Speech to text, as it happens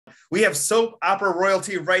We have soap opera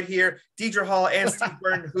royalty right here. Deidre Hall and Steve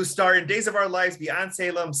Burton, who star in Days of Our Lives Beyond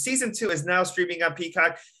Salem. Season 2 is now streaming on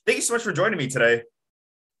Peacock. Thank you so much for joining me today.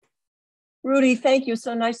 Rudy, thank you.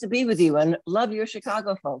 So nice to be with you, and love your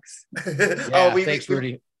Chicago folks. Thanks,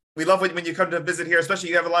 Rudy. We love when you come to visit here, especially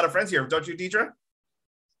you have a lot of friends here, don't you, Deidre?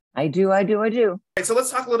 I do. All right, so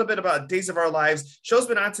let's talk a little bit about Days of Our Lives. Show's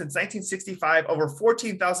been on since 1965, over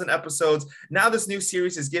 14,000 episodes. Now this new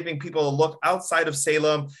series is giving people a look outside of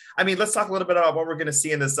Salem. I mean, let's talk a little bit about what we're going to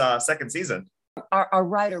see in this second season. Our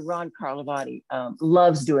writer, Ron Carlivati,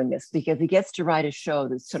 loves doing this because he gets to write a show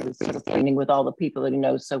that's sort of entertaining with all the people that he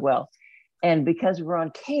knows so well. And because we're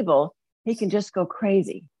on cable, he can just go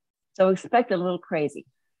crazy. So expect a little crazy.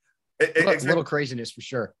 A little craziness for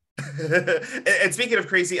sure. And speaking of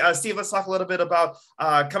crazy, Steve, let's talk a little bit about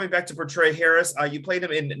coming back to portray Harris. You played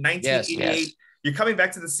him in 1988. Yes. You're coming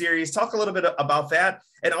back to the series. Talk a little bit about that.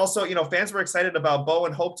 And also, fans were excited about Bo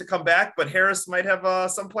and Hope to come back, but Harris might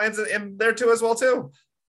have some plans in there too as well too.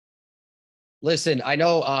 Listen, I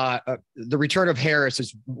know the return of Harris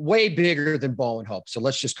is way bigger than Bo and Hope, so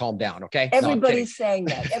let's just calm down, okay? Everybody's saying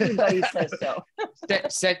that. Everybody says so.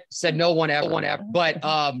 said no one ever. But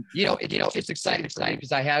it's exciting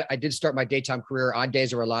because I did start my daytime career on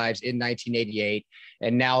Days of Our Lives in 1988,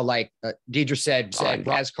 and now, like Deidre said,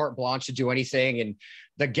 has carte blanche to do anything. And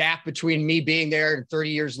the gap between me being there and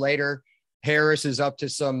 30 years later, Harris is up to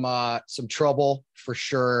some trouble for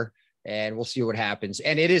sure. And we'll see what happens.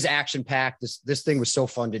 And it is action packed. This thing was so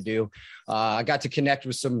fun to do. I got to connect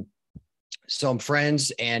with some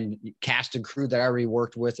friends and cast and crew that I already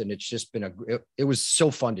worked with, and it's just been it was so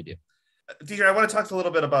fun to do. Deidre, I want to talk a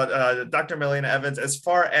little bit about Dr. Milena Evans as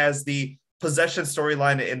far as the possession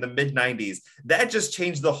storyline in the mid-90s. That just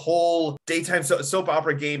changed the whole daytime soap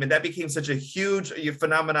opera game, and that became such a huge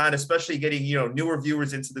phenomenon, especially getting newer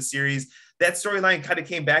viewers into the series. That storyline kind of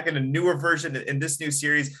came back in a newer version in this new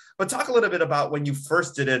series. But talk a little bit about when you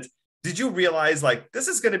first did it. Did you realize like this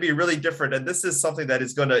is going to be really different, and this is something that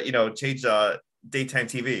is going to change daytime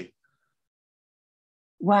TV?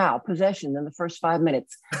 Wow, possession in the first 5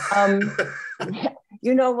 minutes.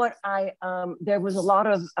 You know what? There was a lot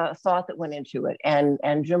of thought that went into it,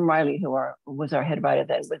 and Jim Riley, who was our head writer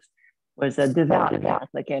then, was a devout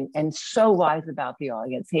Catholic and so wise about the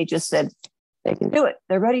audience. He just said they can do it;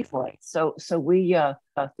 they're ready for it. So we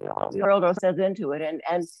hurled ourselves into it,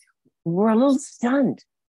 and we're a little stunned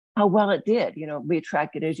how well it did. We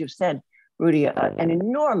attracted, as you've said, Rudy, an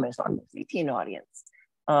enormous 18 audience.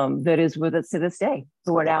 That is with us to this day,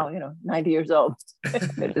 who are now, 90 years old.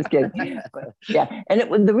 Just kidding. But, yeah,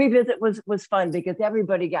 and the revisit was fun because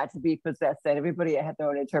everybody got to be possessed, and everybody had their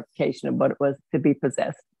own interpretation of what it was to be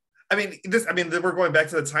possessed. I mean, we're going back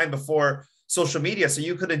to the time before social media, so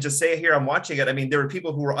you couldn't just say, "Here, I'm watching it." I mean, there were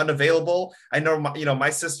people who were unavailable. I know, my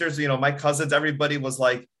sisters, my cousins, everybody was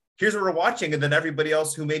like, "Here's what we're watching," and then everybody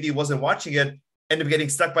else who maybe wasn't watching it ended up getting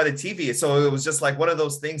stuck by the TV. So it was just like one of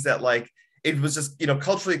those things that like. It was just,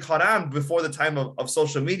 culturally caught on before the time of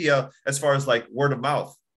social media as far as like word of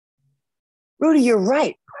mouth. Rudy, you're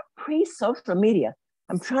right. Pre-social media.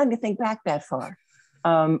 I'm trying to think back that far.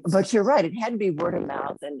 But you're right. It had to be word of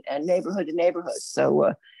mouth and neighborhood to neighborhood.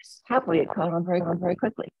 So happily it caught on very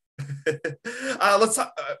quickly. Let's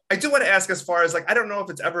talk. I do want to ask as far as like, I don't know if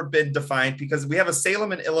it's ever been defined because we have a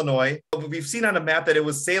Salem in Illinois, but we've seen on a map that it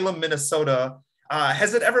was Salem, Minnesota.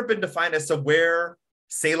 Has it ever been defined as to where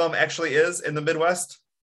Salem actually is in the Midwest?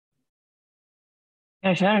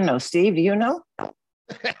 Gosh, I don't know. Steve, do you know?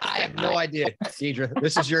 I have no idea, Deidre.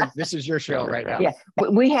 This is your show right now. Yeah,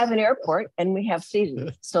 we have an airport and we have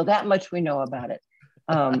seasons, so that much we know about it.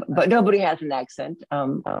 But nobody has an accent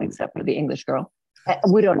except for the English girl.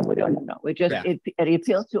 We don't know. It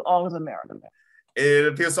appeals to all of America. It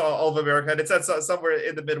appeals to all of America, and it's somewhere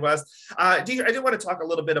in the Midwest. Deidre, I do want to talk a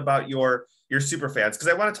little bit about your super fans,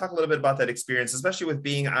 because I want to talk a little bit about that experience, especially with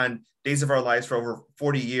being on Days of Our Lives for over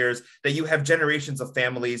 40 years, that you have generations of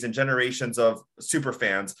families and generations of super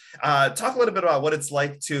fans. Talk a little bit about what it's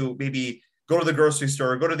like to maybe go to the grocery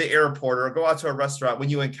store, or go to the airport, or go out to a restaurant when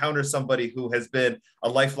you encounter somebody who has been a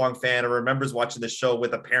lifelong fan or remembers watching the show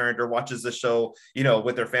with a parent or watches the show,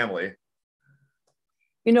 with their family.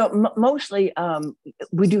 Mostly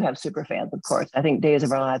we do have super fans, of course. I think Days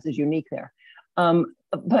of Our Lives is unique there.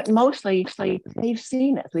 But mostly they've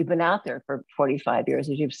seen us. We've been out there for 45 years,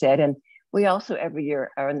 as you've said. And we also every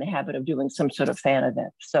year are in the habit of doing some sort of fan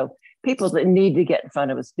event. So people that need to get in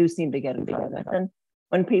front of us do seem to get in front of us. And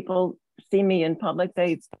when people see me in public,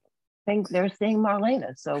 they think they're seeing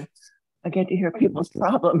Marlena. So I get to hear people's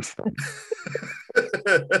problems.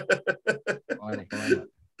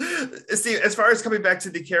 Steve, as far as coming back to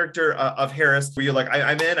the character of Harris, where you're like,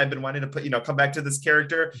 I'm in, I've been wanting to come back to this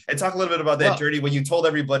character, and talk a little bit about that journey when you told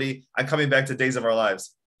everybody I'm coming back to Days of Our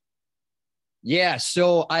Lives. Yeah.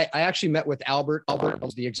 So I actually met with Albert. Albert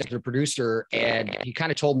was the executive producer, and he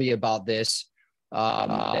kind of told me about this.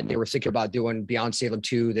 And they were thinking about doing Beyond Salem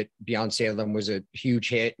 2, that Beyond Salem was a huge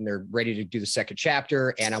hit and they're ready to do the second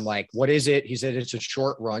chapter. And I'm like, what is it? He said, it's a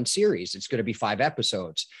short run series. It's going to be 5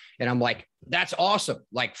 episodes. And I'm like, that's awesome.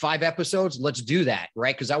 Like 5 episodes. Let's do that.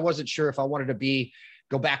 Right. Cause I wasn't sure if I wanted to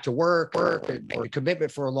go back to work or make a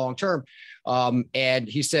commitment for a long term. And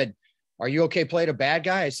he said, are you okay playing a bad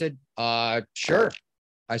guy? I said, sure.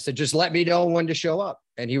 I said, just let me know when to show up.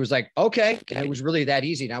 And he was like, okay. And it was really that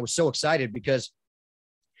easy. And I was so excited because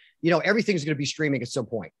everything's going to be streaming at some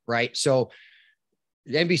point, right? So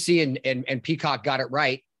NBC and Peacock got it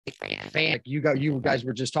right. You guys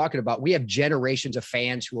were just talking about, we have generations of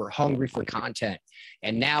fans who are hungry for content.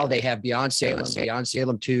 And now they have Beyond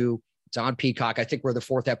Salem 2. It's on Peacock. I think we're the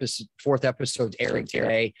fourth episode airing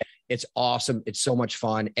today. It's awesome. It's so much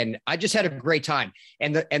fun. And I just had a great time.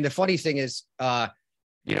 And the funny thing is,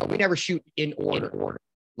 we never shoot in order.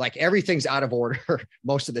 Like everything's out of order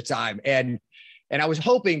most of the time. And I was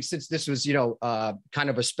hoping, since this was, kind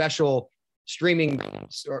of a special streaming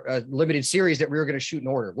or limited series, that we were going to shoot in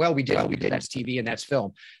order. Well, we did. That's TV and that's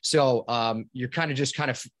film. So you're kind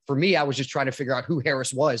of, for me, I was just trying to figure out who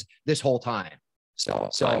Harris was this whole time. So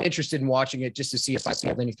I'm interested in watching it just to see if I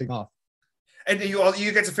pulled anything off. And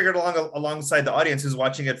you get to figure it alongside the audience who's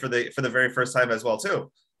watching it for the very first time as well,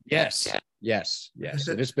 too. Yes.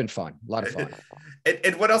 It's been fun. A lot of fun.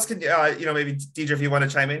 And what else can maybe Deidre, if you want to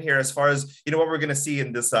chime in here, as far as what we're going to see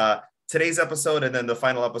in this today's episode, and then the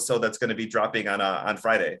final episode that's going to be dropping on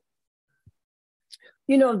Friday.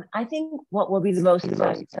 I think what will be the most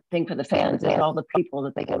exciting thing for the fans is all the people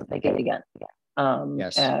that they get again.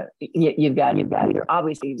 Yes. You've got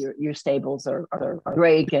your stables are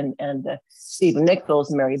great, and Stephen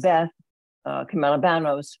Nichols, Mary Beth, Camilla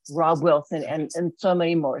Banos, Rob Wilson, and so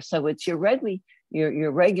many more. So it's your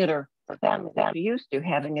regular family that you're used to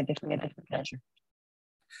having a different adventure.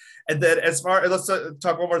 And then, let's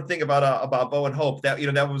talk one more thing about Bo and Hope. That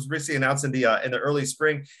that was recently announced in the early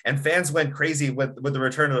spring, and fans went crazy with the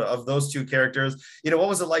return of those 2 characters. What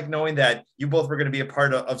was it like knowing that you both were going to be a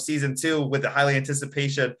part of season 2 with the highly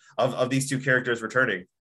anticipation of these 2 characters returning?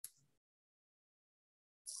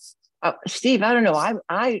 Steve, I don't know.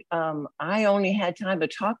 I only had time to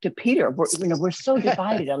talk to Peter. We're so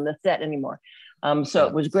divided on the set anymore. So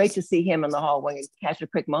it was great to see him in the hallway and catch a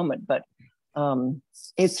quick moment. But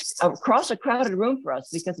it's across a crowded room for us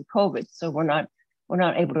because of COVID. So we're not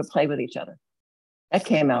able to play with each other. That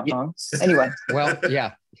came out wrong. Anyway. Well,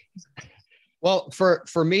 yeah. Well,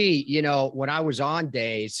 for me, when I was on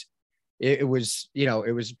Days, it was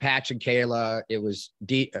Patch and Kayla. It was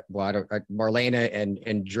Marlena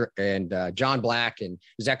and John Black. And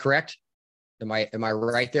is that correct? Am I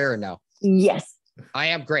right there or no? Yes, I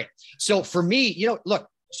am. Great. So for me, look,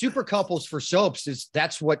 super couples for soaps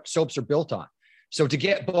that's what soaps are built on. So to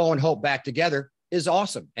get Bo and Hope back together is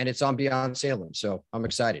awesome. And it's on Beyond Salem. So I'm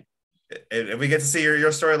excited. And we get to see your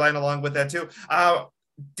storyline along with that too.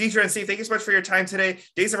 Deidre and Steve, thank you so much for your time today.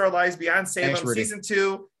 Days of Our Lives, Beyond Salem, Thanks, season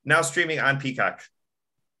 2, now streaming on Peacock.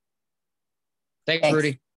 Thanks,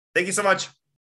 Rudy. Thank you so much.